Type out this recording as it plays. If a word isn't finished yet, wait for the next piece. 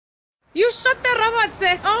You shot the robots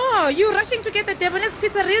there. Oh, you rushing to get the Debonairs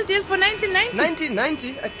Pizza real deal for 1990.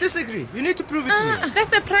 1990? I disagree. You need to prove it to me. That's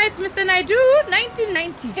the price, Mr. Naidu.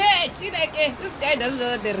 1990. Hey, Chineke, this guy doesn't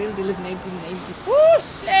know that the real deal is 1990. Oh,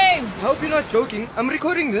 shame. I hope you're not joking. I'm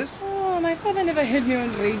recording this. Oh, my father never heard me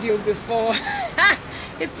on radio before.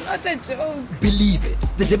 It's not a joke. Believe it.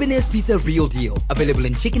 The Debonairs Pizza Real Deal. Available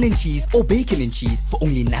in chicken and cheese or bacon and cheese for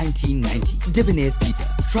only $19.90. Debonairs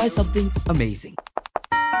Pizza. Try something amazing.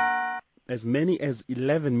 As many as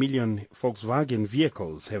 11 million Volkswagen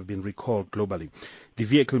vehicles have been recalled globally. The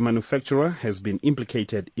vehicle manufacturer has been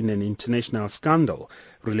implicated in an international scandal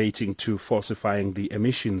relating to falsifying the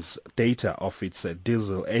emissions data of its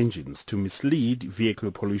diesel engines to mislead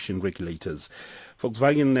vehicle pollution regulators.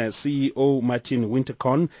 Volkswagen CEO Martin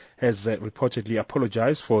Winterkorn has reportedly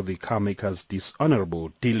apologized for the carmaker's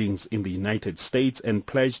dishonorable dealings in the United States and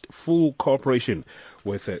pledged full cooperation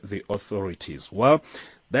with the authorities. Well,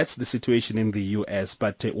 that's the situation in the U.S.,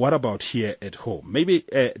 but what about here at home? Maybe,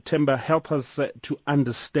 Temba, help us to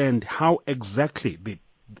understand how exactly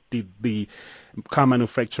did the car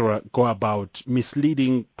manufacturer go about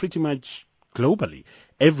misleading pretty much globally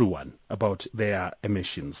everyone about their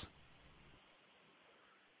emissions.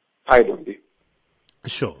 Hi, Dondi.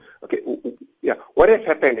 Sure. Okay, yeah. What has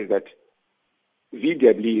happened is that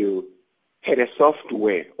VW had a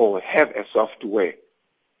software or have a software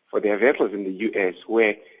for their vehicles in the U.S.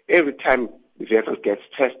 where every time the vehicle gets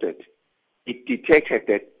tested, it detected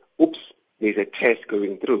that, oops, there's a test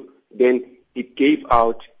going through. Then it gave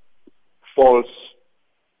out false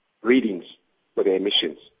readings for the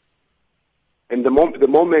emissions. And the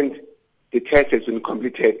moment the test has been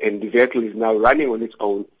completed and the vehicle is now running on its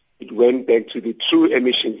own, it went back to the true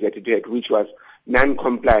emissions that it had, which was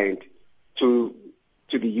non-compliant to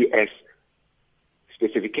the U.S.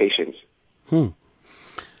 specifications.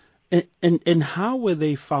 And how were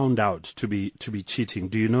they found out to be cheating?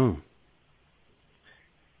 Do you know?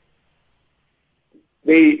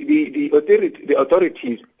 The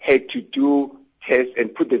authorities had to do tests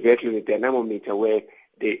and put the vehicle in a dynamometer where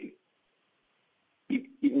it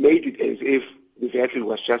made it as if the vehicle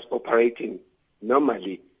was just operating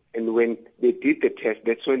normally. And when they did the test,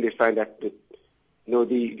 that's when they found out that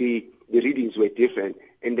the readings were different.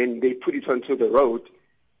 And then they put it onto the road.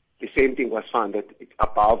 The same thing was found that it's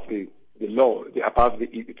above the law, it's above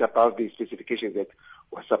the specifications that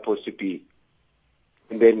was supposed to be.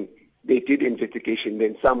 And then they did investigation.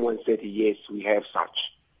 Then someone said, yes, we have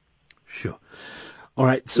such. Sure. All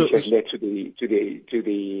right. So which has led to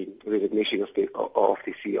the resignation of the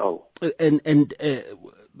CEO. And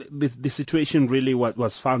the situation really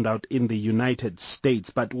was found out in the United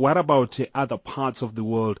States. But what about other parts of the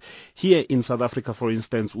world? Here in South Africa, for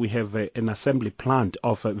instance, we have an assembly plant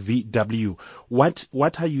of VW.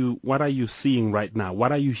 What are you seeing right now?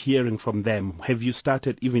 What are you hearing from them? Have you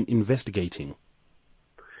started even investigating?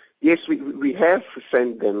 Yes, we have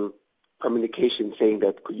sent them communication saying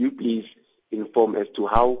that could you please inform as to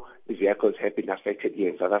how the vehicles have been affected here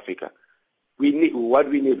in South Africa. What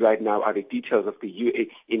we need right now are the details of the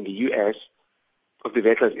U.S. of the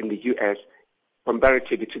vehicles in the U.S.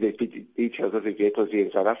 comparatively to the details of the vehicles here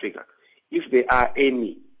in South Africa. If there are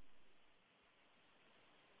any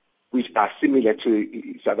which are similar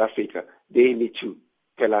to South Africa, they need to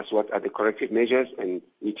tell us what are the corrective measures, and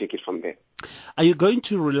we take it from there. Are you going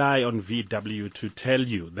to rely on VW to tell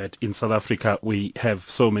you that in South Africa we have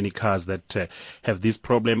so many cars that have this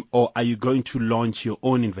problem, or are you going to launch your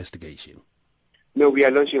own investigation? No, we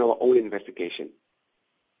are launching our own investigation.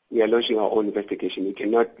 We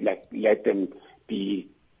cannot let them be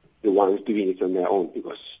the ones doing it on their own,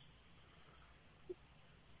 because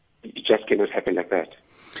it just cannot happen like that.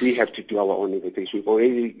 We have to do our own investigation. We've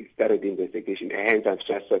already started the investigation, and hence I've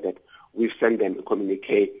just said that we've sent them a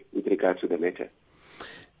communique with regard to the matter.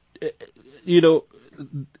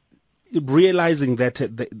 Realizing that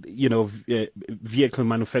vehicle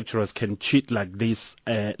manufacturers can cheat like this,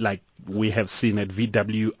 like we have seen at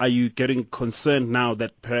VW, are you getting concerned now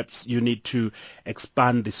that perhaps you need to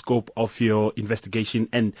expand the scope of your investigation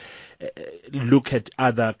and look at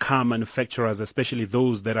other car manufacturers, especially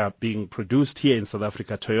those that are being produced here in South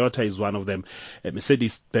Africa? Toyota is one of them,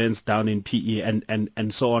 Mercedes-Benz down in PE,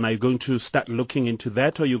 and so on. Are you going to start looking into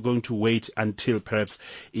that, or are you going to wait until perhaps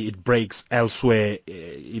it breaks elsewhere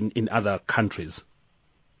in other countries?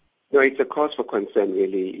 No, it's a cause for concern,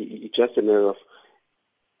 really. It's just a matter of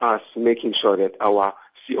us making sure that our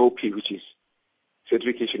COP, which is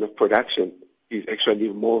certification of production, is actually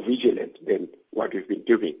more vigilant than what we've been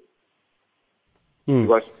doing.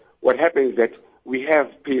 Because what happens is that we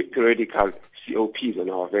have periodical COPs on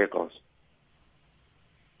our vehicles.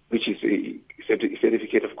 which is a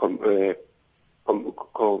certificate of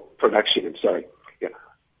production. I'm sorry. Yeah.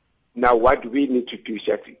 Now, what we need to do is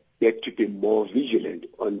that we have to be more vigilant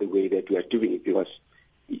on the way that we are doing it, because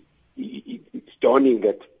it's dawning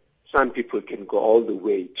that some people can go all the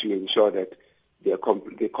way to ensure that their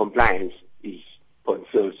compliance is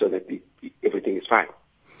fulfilled so that everything is fine.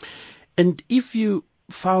 And if you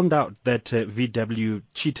found out that VW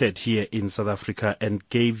cheated here in South Africa and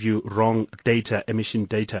gave you wrong data, emission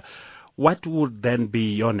data, what would then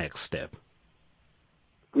be your next step?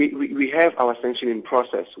 We have our sanctioning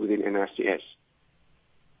process within NRCS,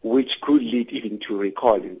 which could lead even to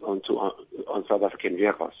recalling on South African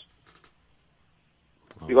vehicles.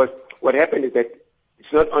 Oh. Because what happened is that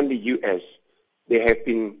it's not only U.S. There have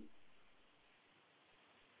been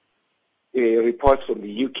reports from the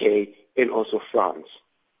U.K. and also France.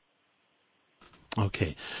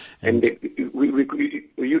 Okay. And the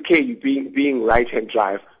UK being right-hand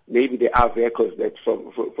drive, maybe there are vehicles that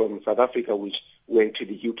from South Africa which went to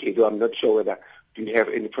the UK, though I'm not sure whether do you have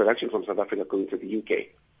any production from South Africa going to the UK.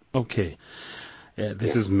 Okay.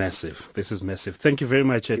 This is massive. This is massive. Thank you very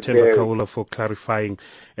much, Themba Khawula, for clarifying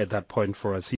at that point for us.